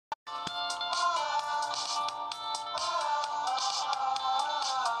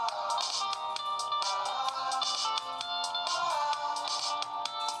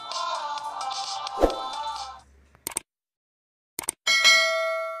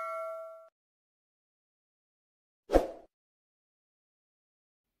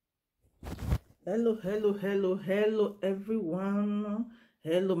Hello, everyone.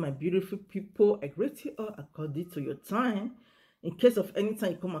 Hello, my beautiful people. I greet you all according to your time. In case of any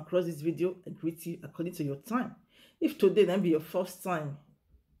time you come across this video, I greet you according to your time. If today then be your first time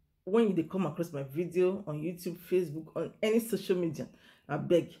when you dey come across my video on YouTube, Facebook, on any social media, I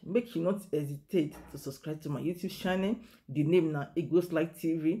beg, make you not hesitate to subscribe to my YouTube channel. The name na Igos Light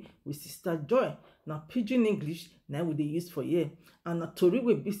TV with Sister Joy. Now pidgin English now we dey use for here. And na tori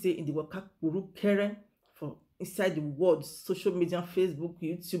wey be say in the waka kuru kere for inside the world, social media, Facebook,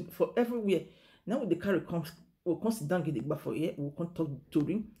 YouTube, for everywhere. Now we dey carry come, we'll come sit down gidigba for here. We'll come talk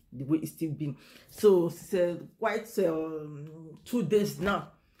tori the way it still been. So it's quite 2 days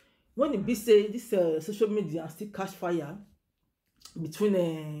now. When it be say this social media still catch fire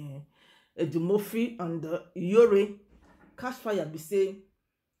between Edumofi and Iyore, catch fire be say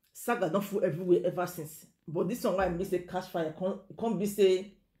saga don't full everywhere ever since. But this one why be say catch fire can't be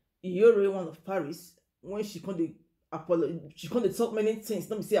say Iyore one of Paris when she can't apologize, she can't talk many things.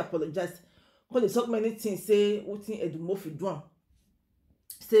 Let me say apologize. Can't talk many things. Say what thing Edumofi do.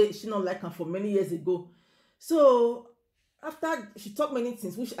 Say she not like her for many years ago. So after she talk many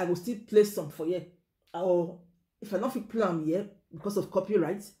things, which I will still play some for you, or if I don't feel play them here because of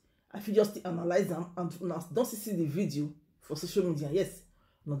copyright, I feel just analyze them and now don't see the video for social media. Yes,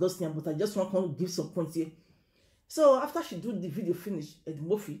 no, those things, but I just want to give some points here. So after she do the video finish,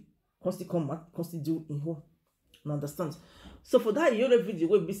 Edumofi constantly come back, constantly do in home. You understand? So for that Iyore video,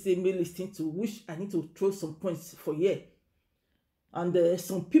 will be say me listening to, which I need to throw some points for here. And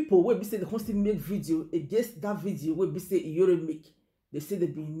some people will be say they constantly make video against that video will be say Iyore make. They say they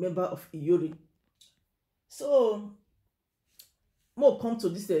be member of Iyore. So more come to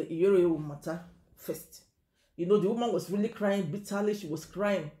this Iyore matter first. You know, the woman was really crying bitterly. She was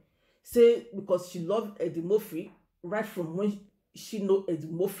crying, say because she loved Edumofi right from when she know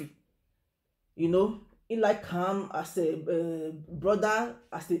Edumofi. You know, he like him as a brother,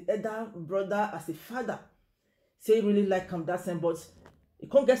 as a elder brother, as a father. Say really like him that time, but it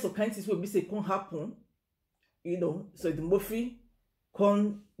can't get some kind of things where we say it can't happen, you know. So the Murphy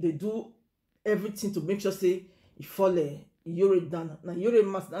they do everything to make sure say it fall Iyore down. Now Iyore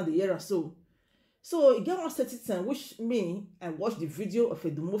must now the year or so. So it got one certain time which me I watched the video of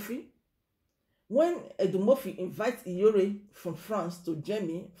Edumofi when Edumofi invites Iyore from France to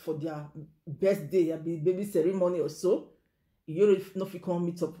Germany for their birthday, baby ceremony or so. Iyore no fit come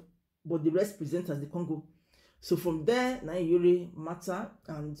meet up, but the rest presenters they can't go. So from there, now Iyore matter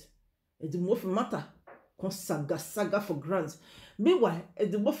and Edumofi matter come saga for grants. Meanwhile,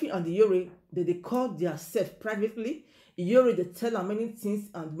 Edumofi and Iyore they call themselves privately. Iyore they tell her many things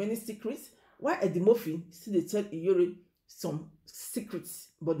and many secrets. While Edumofi still they tell Iyore some secrets,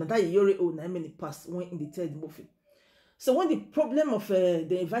 but not that Iyore own na many pass when they tell Edumofi. So when the problem of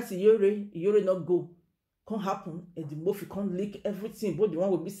they invite Iyore not go can't happen, Edumofi can't leak everything. But the one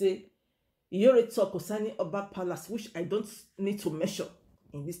will be say Iyore talk concerning Oba Palace, which I don't need to measure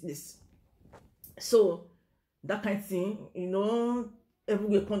in this list. So that kind of thing, you know,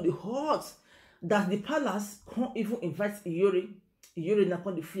 everywhere come the hot that the palace can't even invite Iyore. Iyore na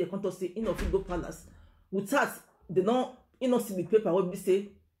come the fear, can't say in of go palace. Without they don't see the paper what we say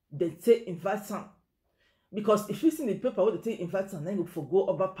they take invite some. Because if you see the paper what they take invite some, then you forgo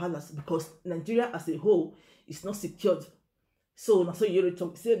Oba Palace because Nigeria as a whole is not secured. So now so Iyore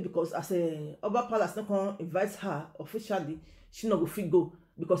talk say because as a Oba Palace not can invite her officially, she not go fit go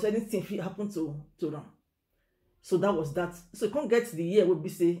because anything fit happen to them. So that was that. So you can't get to the year where we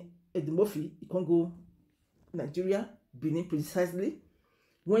say Edumofi, you can't go Nigeria, Benin precisely.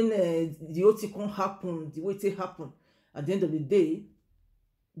 When the OT can't happen, the way it happen, at the end of the day,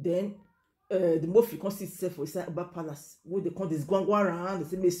 then the Mofi can't see itself for inside Oba Palace. Where they come this go around, they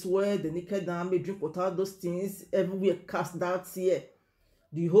say may swear, they naked down, may drink water, those things, everywhere cast that here.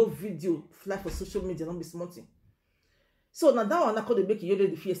 The whole video fly for social media, not be smarting. So now that one I call the make Iyore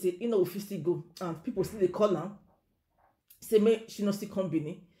the fear say, you know, if you still go, and people still they call her, say may she not still come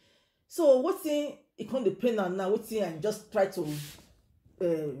Benin. So what thing it can't depend on now, what thing I just try to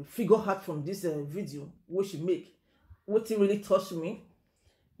figure out from this video, what she make, what thing really touched me.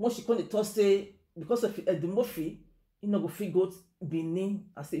 When she come to say because of Edumofi, you know go fit go Benin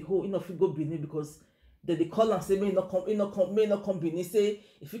as a whole, you know fit go Benin because they call and say may not come Benin. Say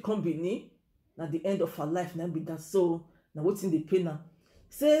if you come Benin, at the end of her life, now be that. So now what's in the pain now?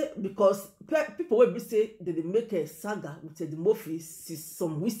 Say because people will be say that they make a saga with Edumofi since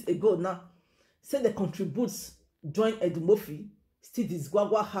some weeks ago now. Say they contribute join Edumofi, still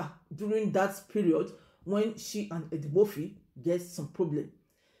disgwagwa her during that period when she and Edumofi get some problem.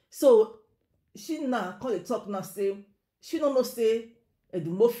 So she now call the talk now say she don't know say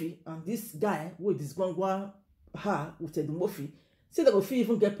Edumofi and this guy with this gwangwa her with Edumofi, say they go fit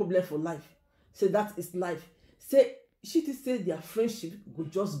even get problem for life. Say that is life. Say she did say their friendship go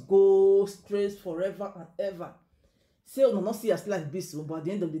just go straight forever and ever. Say no not see as life be so, but at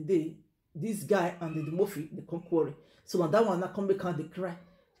the end of the day, this guy and Edumofi they come quarrel. So now that one now come back and they cry.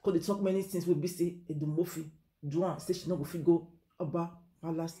 Because they talk many things will be say Edumofi do one say she no go fit go about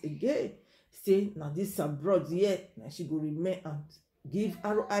palace again. Say now this abroad here, now she go remain and give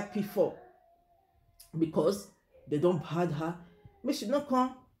RIP for because they don't bad her. But she not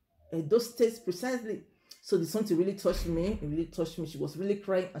come those states precisely. So the something really touched me. It really touched me. She was really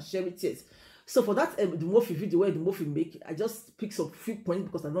crying and shedding tears. So for that the Mofi video where the Mofi make, I just pick some few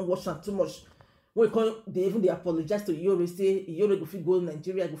points because I don't watch that too much. When they apologize to Iyore, say Iyore go fit go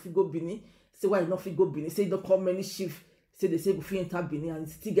Nigeria, go fit go Benin. Say why not fit go Benin? Say don't call many chief. Say they say go fit enter Benin and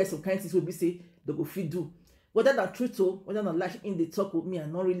still get some kind of things will be say they go fit do. Whether that truth or whether not like in the talk with me, I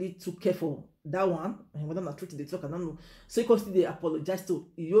not really too care for that one. And whether not truth in the talk, I don't know. So because they apologize to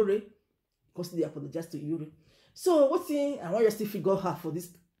Iyore, because they apologize to Iyore. So what thing I want you to figure out for this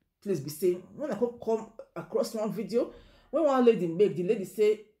place be saying when I come across one video when one lady make the lady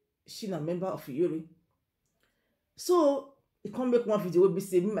say she a member of Iyore. So it can't make one video will be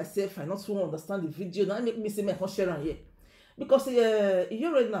say me myself I not want understand the video now make me say me I can't share on here because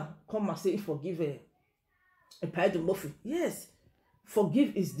Iyore now come and say forgive a parent of Murphy. Yes,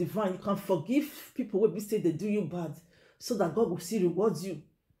 forgive is divine. You can forgive people will be say they do you bad so that God will still reward you.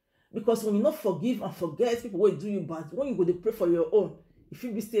 Because when you not forgive and forget people will do you bad, when you go to pray for your own, if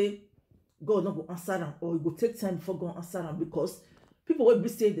you be say God not go answer them or you go take time before God answer them because people will be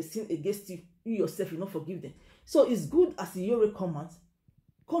say they sin against you, you yourself you not forgive them. So it's good as Iyore comment,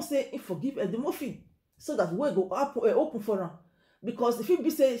 come say forgive Edumofi so that way go up open for her. Because if you be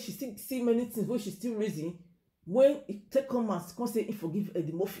say she still see many things where she still raising, when it take comments, come say forgive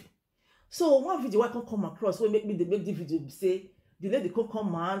Edumofi. So one video I can come across will make me the make the video say the lady come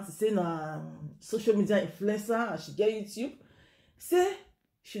comment say na social media influencer and she get YouTube. Say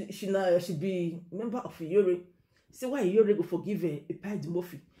she be member of Iyore. Say why Iyore go forgive a parent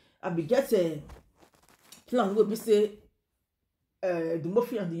Edumofi. I be get a plan will be say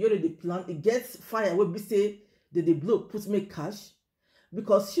Edumofi and Iyore the plan it gets fire will be say they blow put make cash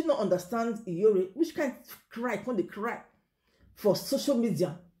because she not understand Iyore which kind of cry when they cry for social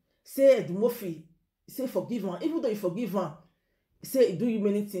media. Say Edumofi say forgive her even though you forgive her say do you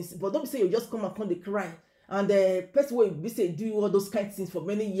many things but don't say you just come upon the cry and the person will be say do you all those kind of things for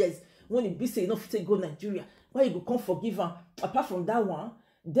many years when you be say enough to go Nigeria why you go come forgive her. Apart from that one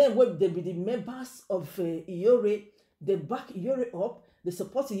then when they be the members of Iyore they back Iyore up they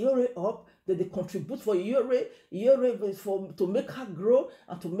support Iyore up they contribute for Iyore for to make her grow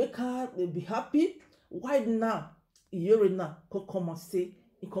and to make her be happy. Why now Iyore now come and say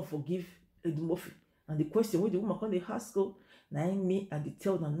he can forgive Edumofi and the question when the woman come they ask go now me and they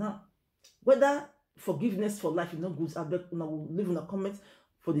tell them now whether forgiveness for life is not good. I bet will leave in a comment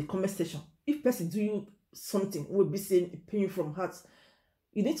for the comment section. If person do you something will be saying pain from heart,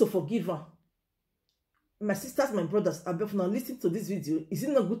 you need to forgive her. My sisters, my brothers, I bet now listen to this video. Is it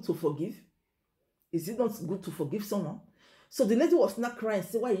not good to forgive? Is it not good to forgive someone? So the lady was not crying.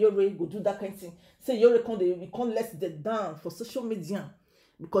 Say why Iyore go do that kind of thing. Say Iyore can't let them down for social media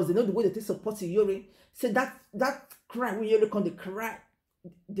because they know the way they support Iyore. Say that cry when Iyore come they cry,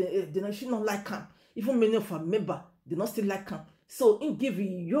 they should not like him. Even many of our members they not still like him. So in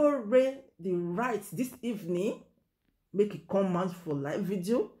giving Iyore the right this evening, make it come out for live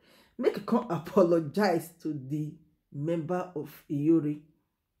video, make it come apologize to the member of Iyore.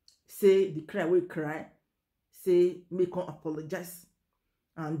 Say the cry will cry. Say make come apologize,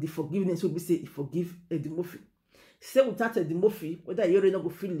 and the forgiveness will be say forgive Edumofi. Say without Edumofi, whether Iyore not go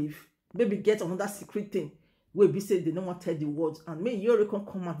feel leave, maybe get another secret thing. Will be say they don't want to tell the words, and may Iyore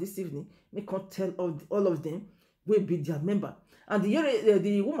come out this evening. May come tell all of them will be their member. And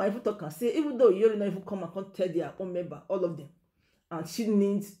the woman even talk and say even though Iyore not even come and can't tell their own member all of them, and she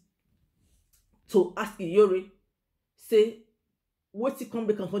needs to ask Iyore say what he come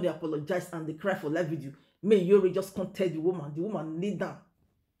back and come they apologize and they cry for live video. May Iyore just come tell the woman need down.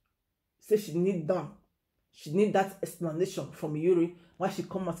 Say she need down. She need that explanation from Iyore why she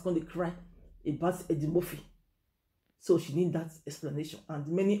come and come they cry about Edumofi. So she need that explanation, and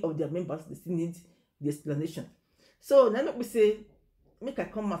many of their members they still need the explanation. So now let me say, make I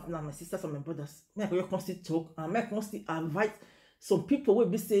come out now, my sisters and my brothers. Make I constantly talk and make I constantly invite some people will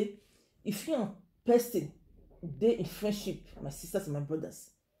be say, if you are person they in friendship, my sisters and my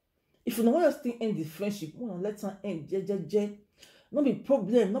brothers. If you know want to still end the friendship, we want to let her end. Not be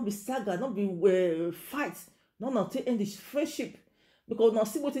problem, not be saga, not be fight. No, take end this friendship. because now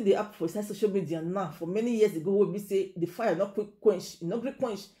see what they happen for inside social media now. For many years ago, we be say the fire not quick quench, not great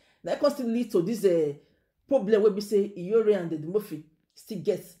quench. That can still lead to this problem where we say Iyore and the Murphy still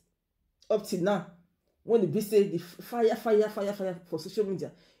get up till now. When they be say the fire for social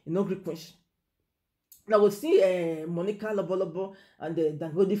media, you know great quench. Now we see Monica Lobolobo and the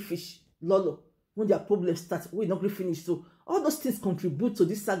Dangote Fish Lolo when their problem starts, we not great finish. So all those things contribute to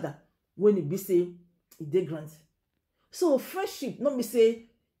this saga when it be say it grant. So friendship, not me say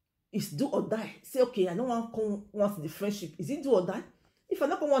it's do or die. Say okay, I don't want the friendship. Is it do or die? If I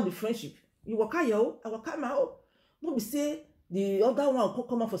don't want the friendship, you work out yo, I work out my own. Not me say the other one will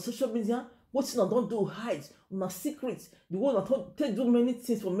come out for social media. What you don't do hide, my secret. The one that do many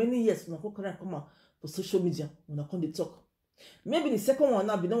things for many years. Una come out for social media. Una come they talk. Maybe the second one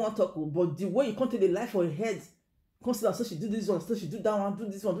now we don't want to talk, but the way you come to the life for your head, consider so she do this one, so she do that one, do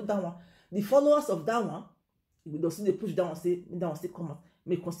this one, do that one. The followers of that one, we don't see they push down and say, that one say come out,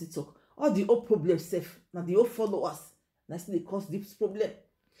 make us talk. All the old problems safe. Now the old followers, that's they cause this problem.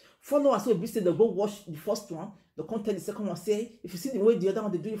 Followers will be say they go watch the first one, they come tell the second one, say, if you see the way the other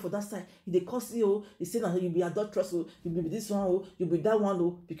one they do it for that side, if they cause you, they say that you be adulterous, you be this one, you be that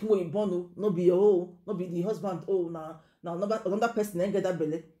one, because when you born, no be your no be the husband, now another person then get that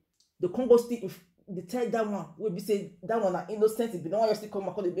belly. The Congo still if they tell that one will be say that one are innocent, if you don't want to come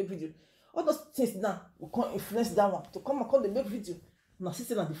and call the make video. All those things now will come influence that one to come and call the make video. Now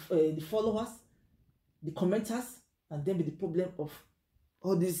see that the followers, the commenters, and then be the problem of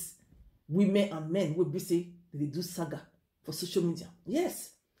all these women and men will be say they do saga for social media.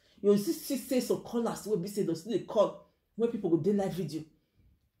 Yes. You see say some callers will be say they call when people go do live video.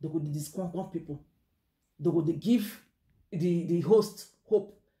 They go discount people. They go they give the host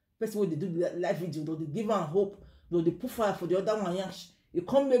hope. Person when they do the live video, they give them hope. They put fire for the other one. You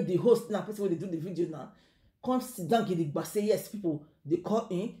can't make the host now. Person when they do the video now, come sit down, get the say yes. People they call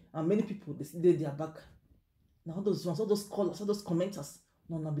in, and many people they see their back. Now all those ones, all those callers, all those commenters,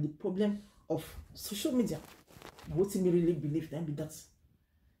 now be the problem of social media. What me really believe then be that.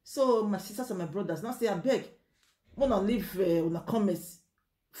 So my sisters and my brothers, now say I beg, wanna leave on a comments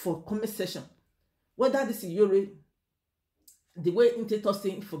for comment session. Whether this is Iyore, the way Intator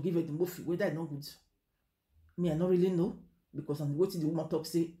saying forgive the Murphy, whether I know good. Me, I don't really know, because I'm waiting the woman talk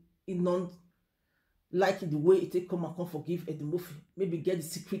say it not like the way it take come and come forgive the Murphy. Maybe get the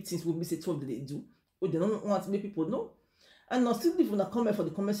secret things we say 12 they do. Or they don't want to make people know. And now still leave on a comment for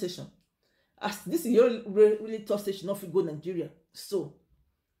the comment section. As this is your really tough station, not go Nigeria. So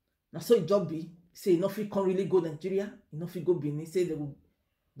now so it job be say enough you can't really go Nigeria, enough you go Benin, say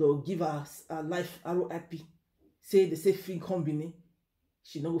they'll give us a life ROIP. Say they say fee come Benin,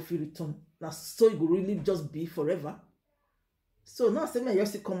 she no go feel return. Now so it will really just be forever. So now say me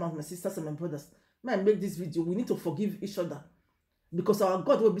just come out, my sisters and my brothers. May I make this video. We need to forgive each other. Because our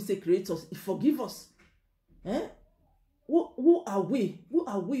God will be say creators, He forgive us. Eh? Who are we? Who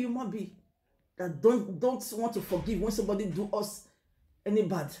are we human beings that don't want to forgive when somebody do us any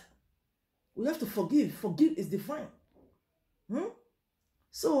bad? We have to forgive. Forgive is divine.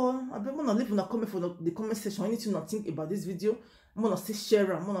 So I want to leave in a comment for the comment section. Anything you think about this video, I'm gonna say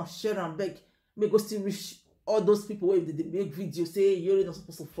share. I'm gonna share and beg. May go still reach all those people where they make video say you're not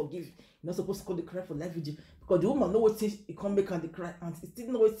supposed to forgive. You're not supposed to call the cry for live video. Because the woman know what thing it can make and the cry, and it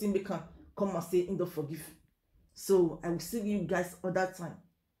still know what thing make can come and say in the forgive. So I will see you guys other time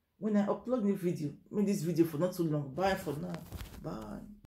when I upload new video. Make this video for not too long. Bye for now. Bye.